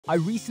I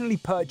recently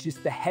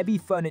purchased the heavy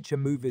furniture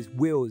movers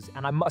Wheels,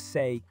 and I must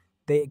say,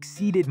 they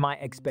exceeded my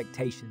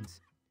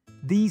expectations.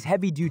 These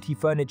heavy-duty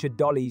furniture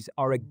dollies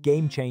are a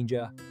game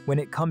changer when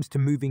it comes to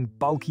moving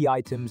bulky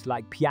items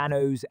like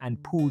pianos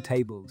and pool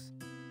tables.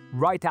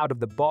 Right out of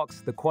the box,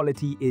 the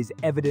quality is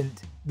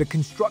evident, the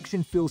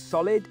construction feels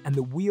solid, and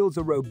the wheels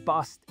are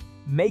robust,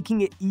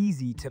 making it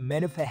easy to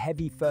maneuver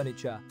heavy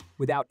furniture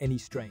without any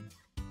strain.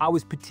 I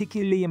was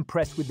particularly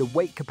impressed with the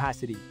weight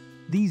capacity.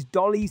 These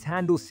dollies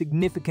handle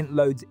significant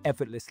loads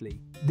effortlessly.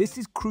 This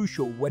is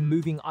crucial when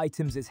moving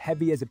items as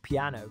heavy as a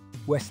piano,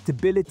 where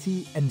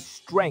stability and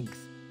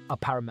strength are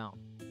paramount.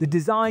 The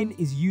design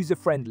is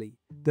user-friendly.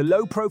 The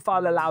low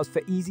profile allows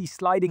for easy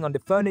sliding onto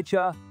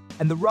furniture,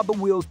 and the rubber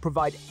wheels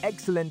provide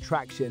excellent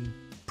traction,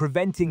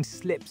 preventing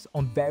slips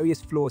on various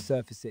floor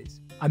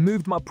surfaces. I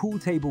moved my pool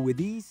table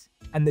with ease,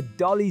 and the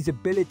dolly's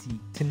ability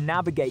to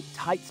navigate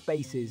tight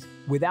spaces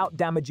without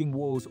damaging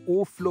walls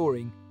or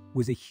flooring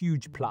was a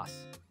huge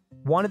plus.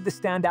 One of the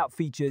standout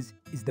features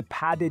is the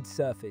padded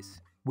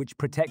surface, which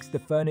protects the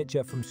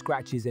furniture from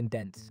scratches and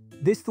dents.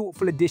 This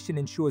thoughtful addition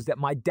ensures that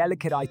my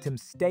delicate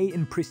items stay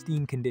in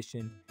pristine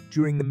condition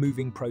during the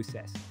moving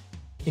process.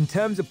 In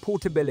terms of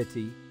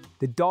portability,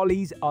 the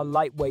dollies are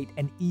lightweight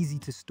and easy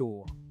to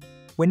store.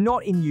 When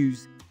not in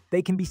use,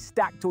 they can be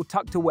stacked or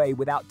tucked away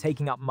without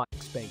taking up much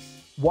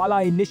space. While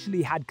I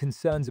initially had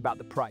concerns about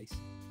the price,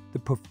 the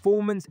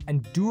performance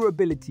and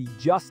durability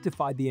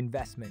justify the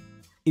investment.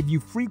 If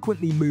you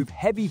frequently move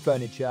heavy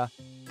furniture,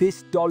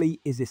 this dolly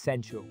is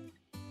essential.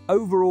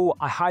 Overall,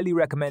 I highly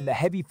recommend the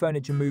heavy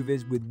furniture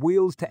movers with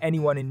wheels to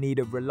anyone in need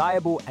of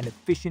reliable and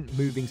efficient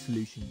moving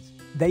solutions.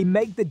 They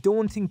make the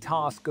daunting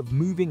task of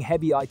moving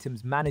heavy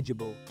items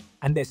manageable,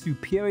 and their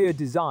superior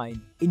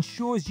design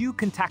ensures you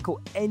can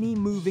tackle any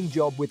moving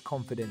job with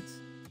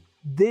confidence.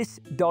 This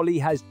dolly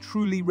has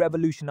truly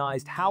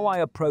revolutionized how I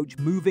approach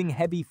moving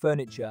heavy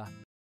furniture